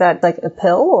 And is that like a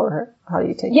pill or how do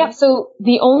you take it? Yeah, so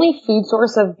the only food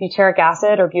source of butyric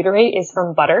acid or butyrate is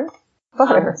from butter.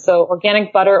 Butter. So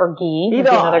organic butter or ghee. Eat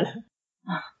on.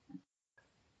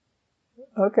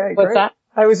 Okay, What's great. that?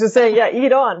 I was just saying,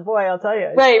 eat on. Boy, I'll tell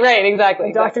you. Right,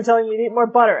 exactly. Doctor telling you to eat more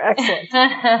butter. Excellent.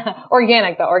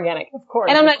 Organic though, organic. Of course.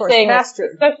 And I'm not saying,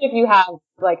 pastured. especially if you have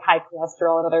high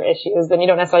cholesterol and other issues, then you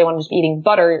don't necessarily want to just be eating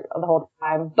butter the whole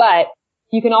time. But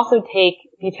you can also take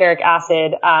butyric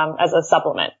acid as a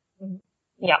supplement. Mm-hmm.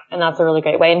 Yeah, and that's a really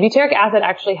great way. And butyric acid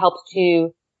actually helps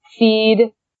to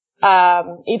feed.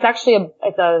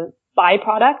 It's a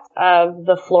byproduct of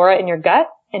the flora in your gut,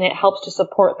 and it helps to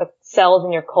support the cells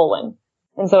in your colon.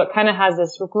 And so it kind of has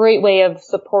this great way of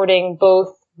supporting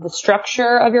both the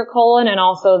structure of your colon and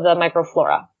also the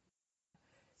microflora.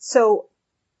 So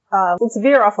let's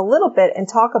veer off a little bit and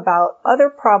talk about other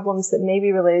problems that may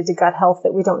be related to gut health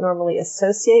that we don't normally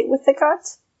associate with the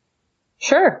gut.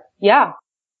 Sure. Yeah.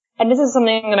 And this is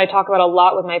something that I talk about a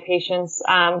lot with my patients,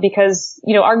 because,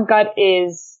 our gut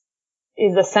is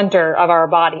the center of our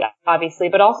body, obviously,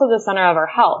 but also the center of our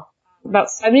health.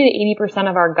 About 70 to 80%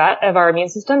 of our immune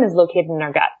system is located in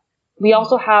our gut. We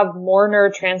also have more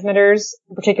neurotransmitters,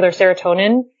 in particular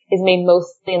serotonin is made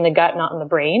mostly in the gut, not in the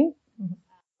brain. Mm-hmm.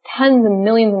 Tons and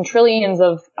millions and trillions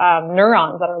of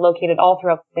neurons that are located all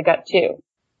throughout the gut too.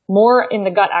 More in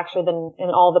the gut actually than in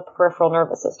all the peripheral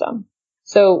nervous system.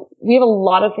 So we have a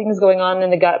lot of things going on in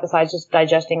the gut besides just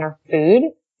digesting our food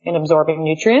and absorbing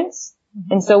nutrients.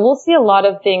 Mm-hmm. And so we'll see a lot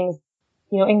of things.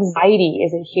 Anxiety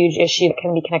is a huge issue that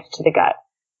can be connected to the gut.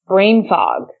 Brain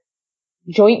fog,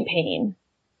 joint pain.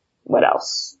 What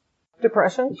else?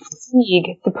 Depression?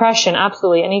 Fatigue, depression,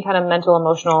 absolutely. Any kind of mental,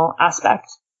 emotional aspect.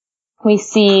 We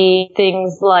see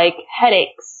things like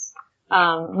headaches,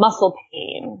 muscle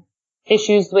pain,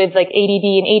 issues with like ADD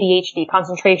and ADHD,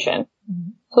 concentration. Mm-hmm.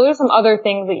 So there's some other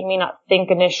things that you may not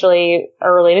think initially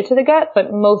are related to the gut,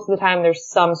 but most of the time there's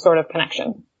some sort of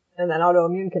connection. And then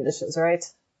autoimmune conditions, right?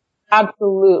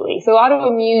 Absolutely. So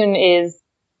autoimmune is,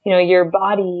 your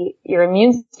body, your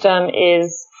immune system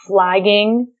is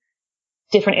flagging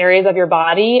different areas of your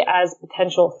body as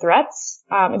potential threats.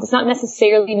 It's not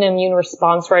necessarily an immune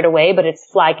response right away, but it's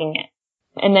flagging it.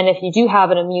 And then if you do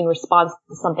have an immune response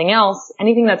to something else,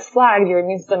 anything that's flagged, your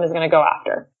immune system is going to go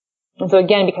after. And so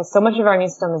again, because so much of our immune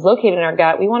system is located in our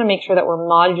gut, we want to make sure that we're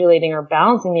modulating or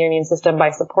balancing the immune system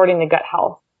by supporting the gut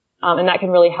health. And that can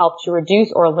really help to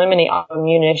reduce or eliminate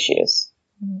autoimmune issues.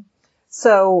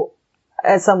 So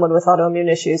as someone with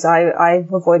autoimmune issues,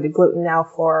 I've avoided gluten now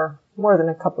for more than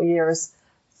a couple years.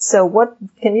 So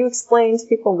can you explain to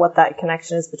people what that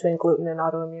connection is between gluten and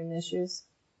autoimmune issues?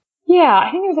 Yeah, I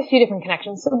think there's a few different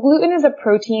connections. So gluten is a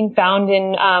protein found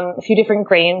in a few different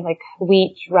grains like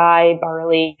wheat, rye,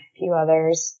 barley, a few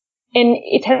others. And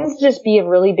it tends to just be a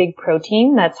really big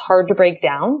protein that's hard to break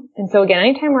down. And so again,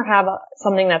 anytime we have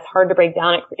something that's hard to break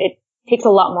down, it takes a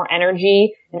lot more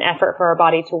energy and effort for our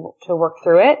body to work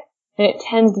through it. And it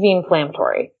tends to be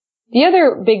inflammatory. The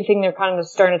other big thing they're kind of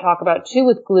starting to talk about too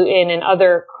with gluten and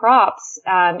other crops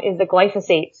is the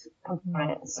glyphosate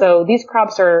component. So these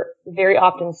crops are very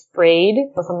often sprayed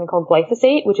with something called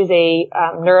glyphosate, which is a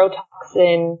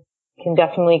neurotoxin, can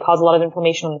definitely cause a lot of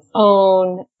inflammation on its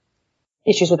own,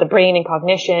 issues with the brain and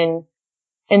cognition.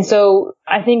 And so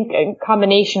I think a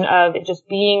combination of it just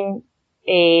being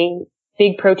a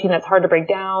big protein that's hard to break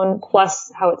down,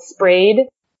 plus how it's sprayed,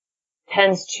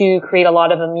 tends to create a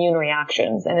lot of immune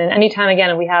reactions. And then anytime,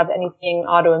 again, we have anything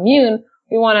autoimmune,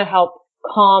 we want to help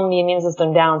calm the immune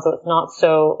system down so it's not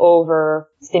so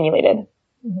overstimulated.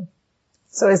 Mm-hmm.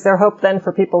 So is there hope then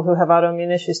for people who have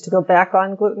autoimmune issues to go back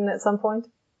on gluten at some point?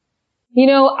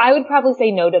 I would probably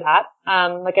say no to that.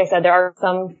 Like I said, there are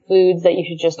some foods that you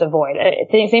should just avoid.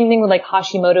 Same thing with like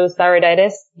Hashimoto's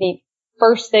thyroiditis. The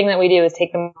first thing that we do is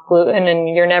take them off gluten,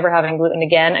 and you're never having gluten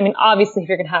again. I mean, obviously, if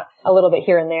you're going to have a little bit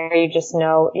here and there, you just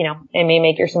know, it may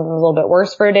make your symptoms a little bit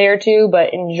worse for a day or two.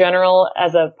 But in general,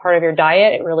 as a part of your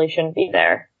diet, it really shouldn't be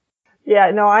there.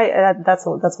 Yeah, no, that's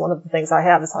one of the things I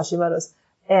have is Hashimoto's.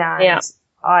 And yeah.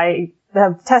 I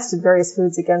have tested various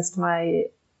foods against my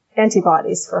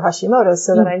antibodies for Hashimoto's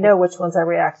so that I know which ones I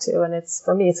react to. And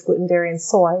for me, it's gluten, dairy, and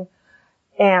soy.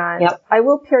 And yep. I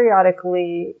will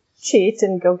periodically cheat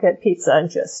and go get pizza and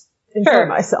just enjoy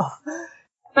myself.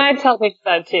 And I tell patients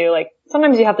that too. Like,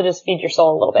 sometimes you have to just feed your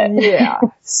soul a little bit. Yeah.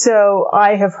 So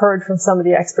I have heard from some of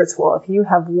the experts, well, if you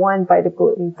have one bite of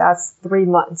gluten, that's 3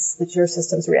 months that your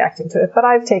system's reacting to it. But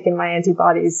I've taken my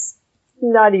antibodies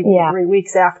not even 3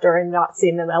 weeks after and not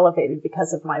seen them elevated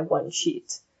because of my one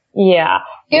cheat. Yeah.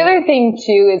 The other thing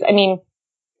too is,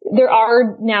 there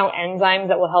are now enzymes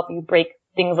that will help you break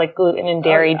things like gluten and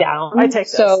dairy down. I take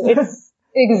those. So it's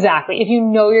exactly. If you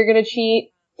know you're going to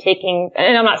cheat, and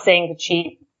I'm not saying to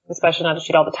cheat, especially not to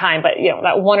cheat all the time, but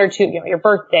that 1 or 2, your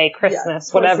birthday,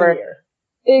 Christmas, whatever.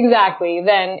 Exactly.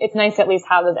 Then it's nice to at least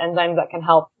have those enzymes that can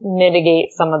help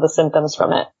mitigate some of the symptoms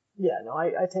from it. Yeah, no,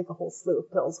 I take a whole slew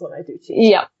of pills when I do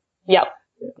cheat. Yep.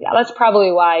 Yeah, that's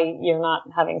probably why you're not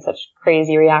having such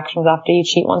crazy reactions after you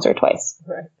cheat once or twice.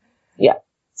 Right. Yeah.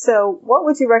 So what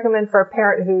would you recommend for a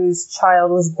parent whose child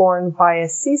was born via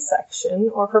C-section,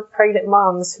 or for pregnant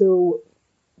moms who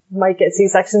might get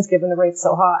C-sections given the rate's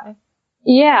so high?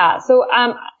 Yeah. So,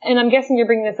 and I'm guessing you're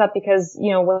bringing this up because,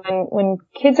 when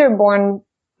kids are born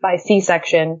by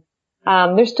C-section,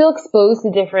 they're still exposed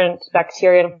to different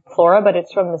bacteria and flora, but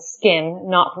it's from the skin,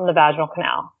 not from the vaginal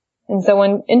canal. And so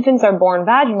when infants are born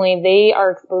vaginally, they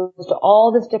are exposed to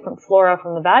all this different flora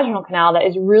from the vaginal canal that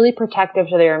is really protective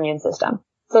to their immune system.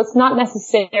 So it's not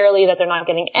necessarily that they're not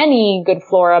getting any good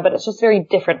flora, but it's just very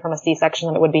different from a C-section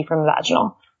than it would be from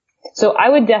vaginal. So I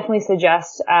would definitely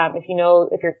suggest, if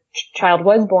your child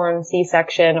was born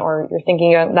C-section, or you're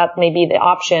thinking that may be the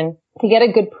option, to get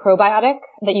a good probiotic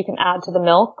that you can add to the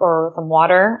milk or some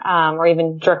water, or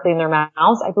even directly in their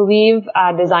mouths. I believe,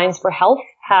 Designs for Health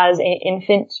has an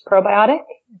infant probiotic.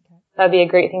 Okay. That'd be a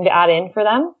great thing to add in for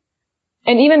them.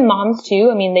 And even moms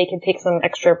too. They could take some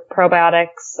extra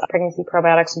probiotics. Pregnancy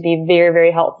probiotics would be very,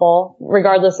 very helpful,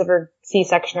 regardless if you're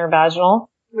C-section or vaginal.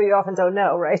 We often don't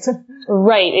know, right?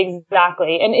 Right,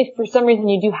 exactly. And if for some reason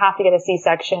you do have to get a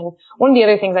C-section, one of the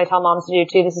other things I tell moms to do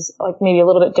too, this is like maybe a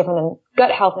little bit different than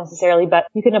gut health necessarily, but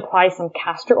you can apply some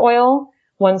castor oil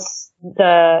once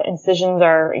the incisions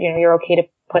are, you're okay to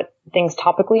put things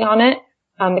topically on it.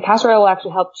 The castor oil will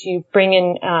actually help to bring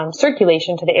in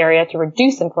circulation to the area to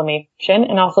reduce inflammation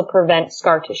and also prevent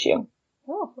scar tissue.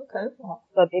 Oh, okay. So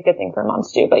that'd be a good thing for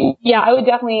moms to do. But yeah, I would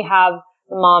definitely have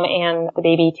the mom and the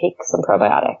baby take some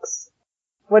probiotics.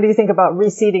 What do you think about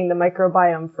reseeding the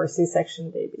microbiome for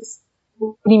C-section babies?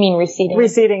 What do you mean reseeding?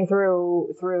 Reseeding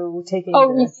through taking. Oh,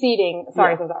 reseeding.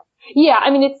 Sorry. Yeah,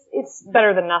 I mean, it's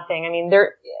better than nothing. I mean,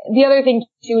 the other thing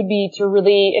too would be to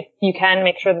really, if you can,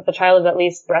 make sure that the child is at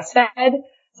least breastfed.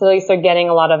 So at least they're getting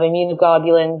a lot of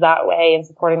immunoglobulins that way and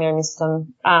supporting their immune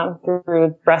system,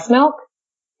 through breast milk.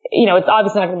 You know, it's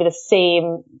obviously not going to be the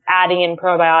same adding in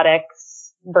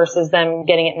probiotics versus them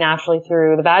getting it naturally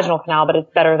through the vaginal canal, but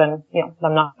it's better than, you know,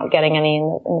 them not getting any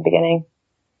in the beginning.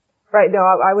 Right. No,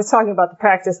 I was talking about the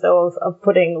practice though of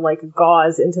putting like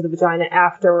gauze into the vagina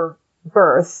after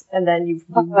birth, and then you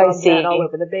rub that all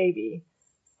over the baby.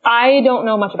 I don't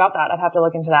know much about that. I'd have to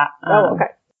look into that. Okay.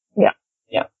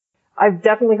 Yeah. I've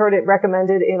definitely heard it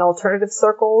recommended in alternative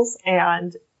circles,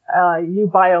 and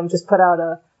Ubiome just put out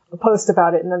a post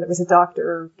about it, and then there was a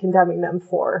doctor condemning them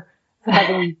for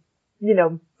having,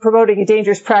 promoting a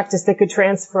dangerous practice that could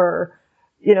transfer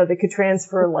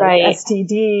like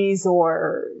STDs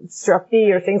or strep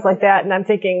B or things like that. And I'm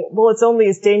thinking, well, it's only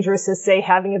as dangerous as, say,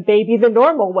 having a baby the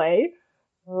normal way.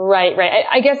 Right.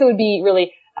 I guess it would be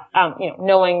really,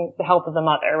 knowing the health of the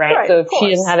mother, right? So if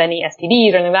she doesn't have any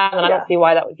STDs or anything like that, then I don't see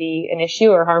why that would be an issue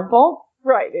or harmful.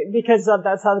 Right. Because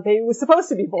that's how the baby was supposed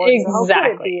to be born. Exactly. So how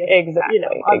could it be if,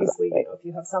 obviously, exactly. If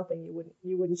you have something,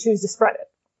 you wouldn't choose to spread it.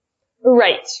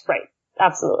 Right.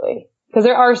 Absolutely. Because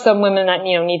there are some women that,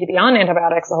 need to be on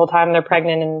antibiotics the whole time they're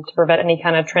pregnant and to prevent any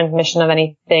kind of transmission of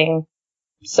anything.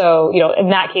 So, in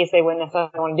that case, they wouldn't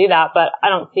necessarily want to do that. But I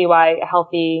don't see why a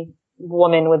healthy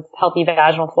woman with healthy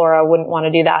vaginal flora wouldn't want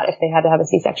to do that if they had to have a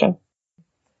C-section.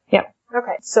 Yeah.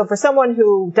 Okay. So for someone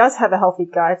who does have a healthy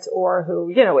gut or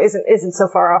who, isn't so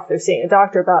far off they're seeing a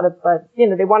doctor about it, but,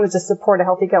 they want to just support a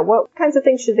healthy gut, what kinds of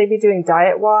things should they be doing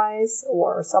diet-wise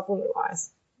or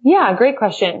supplement-wise? Yeah, great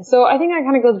question. So I think that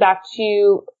kind of goes back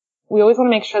to, we always want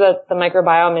to make sure that the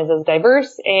microbiome is as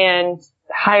diverse and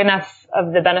high enough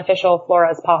of the beneficial flora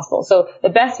as possible. So the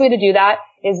best way to do that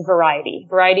is variety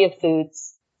of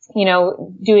foods,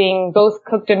 doing both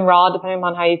cooked and raw, depending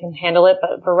upon how you can handle it,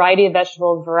 but variety of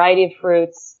vegetables, variety of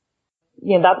fruits.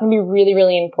 That's going to be really,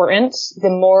 really important. The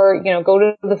more, go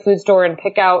to the food store and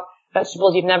pick out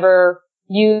vegetables you've never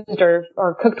used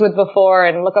or cooked with before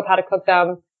and look up how to cook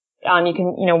them. You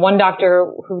can, one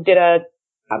doctor who did a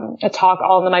talk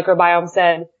all in the microbiome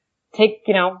said, take,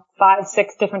 5,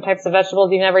 6 different types of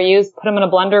vegetables you've never used, put them in a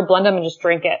blender, blend them and just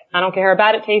drink it. I don't care how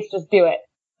bad it tastes, just do it.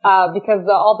 Because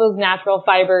all those natural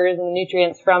fibers and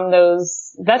nutrients from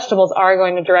those vegetables are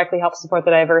going to directly help support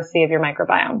the diversity of your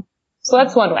microbiome. So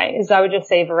that's one way, is I would just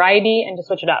say variety and to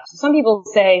switch it up. So some people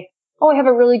say, I have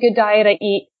a really good diet. I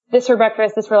eat this for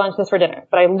breakfast, this for lunch, this for dinner.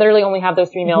 But I literally only have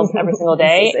those 3 meals every single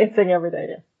day. It's the same thing every day,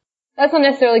 yeah. That's not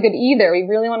necessarily good either. We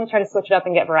really want to try to switch it up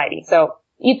and get variety. So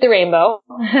eat the rainbow,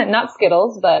 not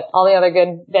Skittles, but all the other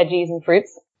good veggies and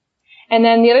fruits. And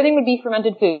then the other thing would be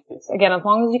fermented foods. Again, as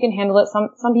long as you can handle it.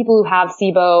 Some people who have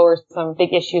SIBO or some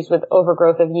big issues with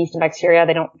overgrowth of yeast and bacteria,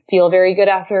 they don't feel very good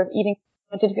after eating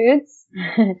fermented foods.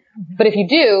 But if you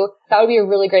do, that would be a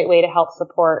really great way to help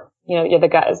support, the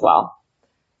gut as well.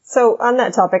 So on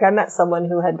that topic, I met someone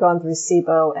who had gone through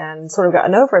SIBO and sort of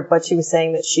gotten over it, but she was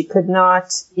saying that she could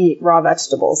not eat raw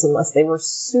vegetables unless they were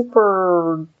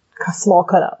super small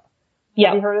cut up. Yeah.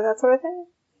 Have you heard of that sort of thing?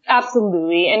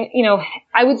 Absolutely. And,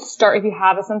 I would start, if you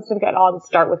have a sensitive gut, I would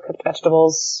start with cooked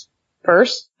vegetables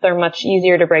first. They're much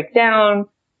easier to break down.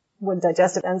 Would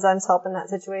digestive enzymes help in that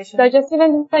situation? Digestive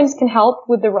enzymes can help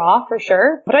with the raw for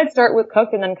sure, but I'd start with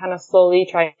cooked and then kind of slowly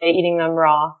try eating them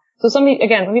raw. So some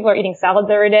people are eating salads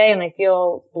every day and they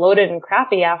feel bloated and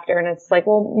crappy after, and it's like,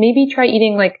 well, maybe try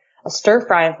eating like a stir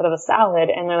fry instead of a salad.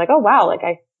 And they're like, oh wow, like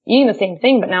I'm eating the same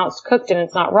thing, but now it's cooked and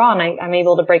it's not raw, and I'm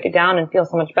able to break it down and feel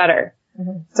so much better.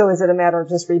 Mm-hmm. So is it a matter of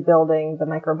just rebuilding the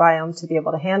microbiome to be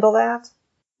able to handle that?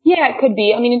 Yeah, it could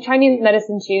be. I mean, in Chinese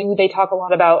medicine too, they talk a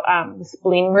lot about the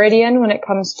spleen meridian when it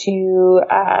comes to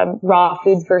raw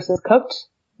foods versus cooked.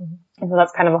 Mm-hmm. And so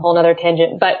that's kind of a whole other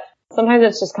tangent. But sometimes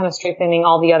it's just kind of strengthening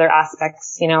all the other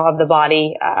aspects, of the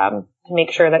body to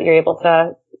make sure that you're able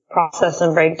to process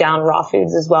and break down raw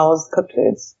foods as well as cooked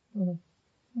foods. Mm-hmm.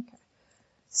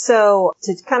 So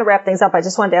to kind of wrap things up, I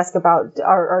just wanted to ask about,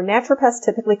 are naturopaths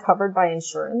typically covered by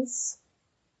insurance?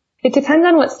 It depends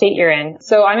on what state you're in.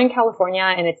 So I'm in California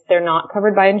and they're not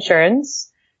covered by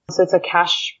insurance. So it's a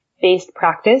cash-based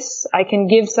practice. I can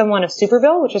give someone a super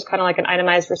bill, which is kind of like an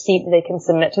itemized receipt that they can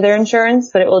submit to their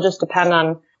insurance, but it will just depend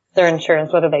on their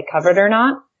insurance, whether they cover it or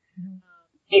not.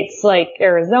 It's like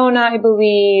Arizona, I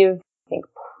believe, I think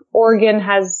Oregon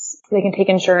they can take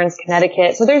insurance,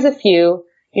 Connecticut. So there's a few.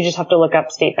 You just have to look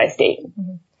up state by state.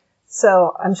 Mm-hmm.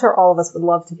 So I'm sure all of us would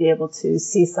love to be able to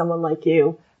see someone like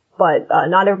you, but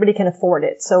not everybody can afford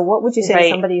it. So what would you say to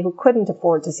somebody who couldn't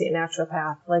afford to see a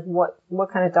naturopath? Like what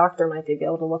kind of doctor might they be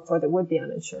able to look for that would be on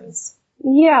insurance?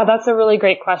 Yeah, that's a really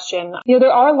great question.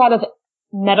 There are a lot of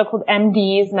medical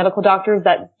MDs, medical doctors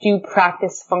that do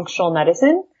practice functional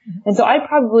medicine. Mm-hmm. And so I'd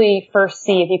probably first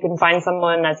see if you can find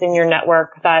someone that's in your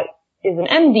network that is an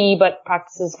MD but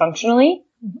practices functionally.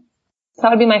 Mm-hmm. So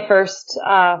that would be my first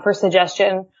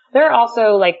suggestion. There are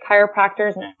also like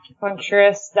chiropractors and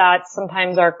acupuncturists that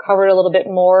sometimes are covered a little bit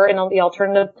more in the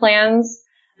alternative plans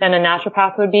than a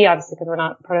naturopath would be, obviously because we're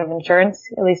not part of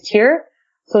insurance, at least here.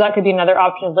 So that could be another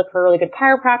option, is look for a really good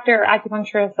chiropractor or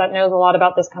acupuncturist that knows a lot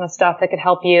about this kind of stuff that could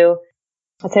help you.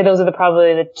 I'd say those are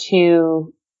probably the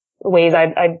two ways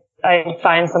I'd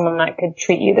find someone that could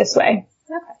treat you this way.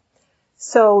 Okay.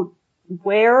 So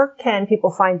where can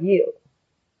people find you?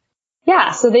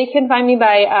 Yeah, so they can find me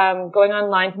by going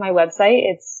online to my website.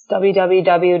 It's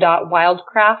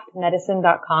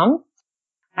www.wildcraftmedicine.com.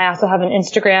 I also have an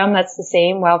Instagram that's the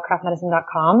same,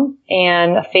 wildcraftmedicine.com,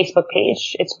 and a Facebook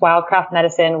page. It's Wildcraft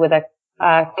Medicine with a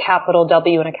capital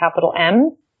W and a capital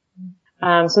M.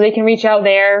 So they can reach out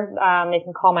there. They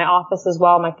can call my office as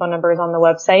well. My phone number is on the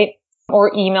website,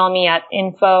 or email me at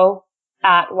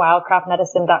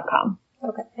info@wildcraftmedicine.com.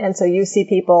 Okay. And so you see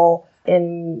people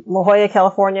in La Jolla,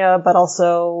 California, but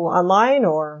also online,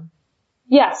 or?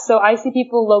 Yes. So I see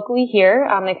people locally here.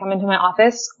 They come into my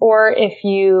office, or if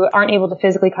you aren't able to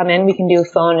physically come in, we can do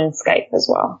phone and Skype as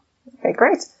well. Okay,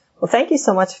 great. Well, thank you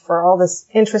so much for all this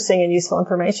interesting and useful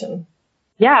information.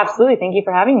 Yeah, absolutely. Thank you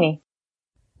for having me.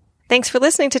 Thanks for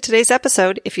listening to today's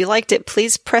episode. If you liked it,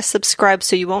 please press subscribe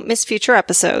so you won't miss future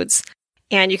episodes.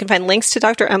 And you can find links to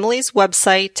Dr. Emily's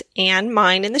website and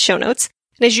mine in the show notes.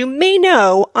 And as you may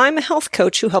know, I'm a health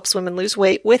coach who helps women lose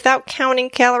weight without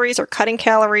counting calories or cutting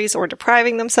calories or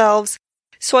depriving themselves.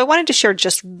 So I wanted to share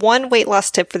just one weight loss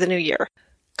tip for the new year.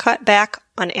 Cut back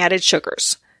on added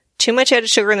sugars. Too much added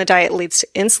sugar in the diet leads to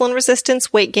insulin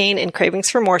resistance, weight gain, and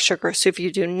cravings for more sugar. So if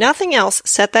you do nothing else,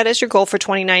 set that as your goal for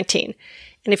 2019.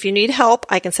 And if you need help,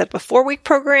 I can set up a 4-week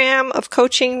program of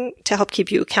coaching to help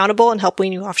keep you accountable and help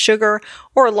wean you off sugar,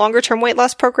 or a longer-term weight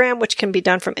loss program, which can be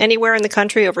done from anywhere in the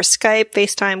country over Skype,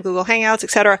 FaceTime, Google Hangouts,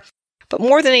 etc. But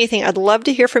more than anything, I'd love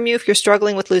to hear from you if you're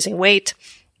struggling with losing weight.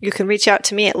 You can reach out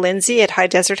to me at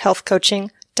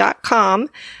lindsay@highdeserthealthcoaching.com,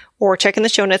 or check in the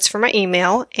show notes for my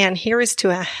email. And here is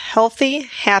to a healthy,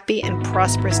 happy, and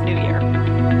prosperous new year.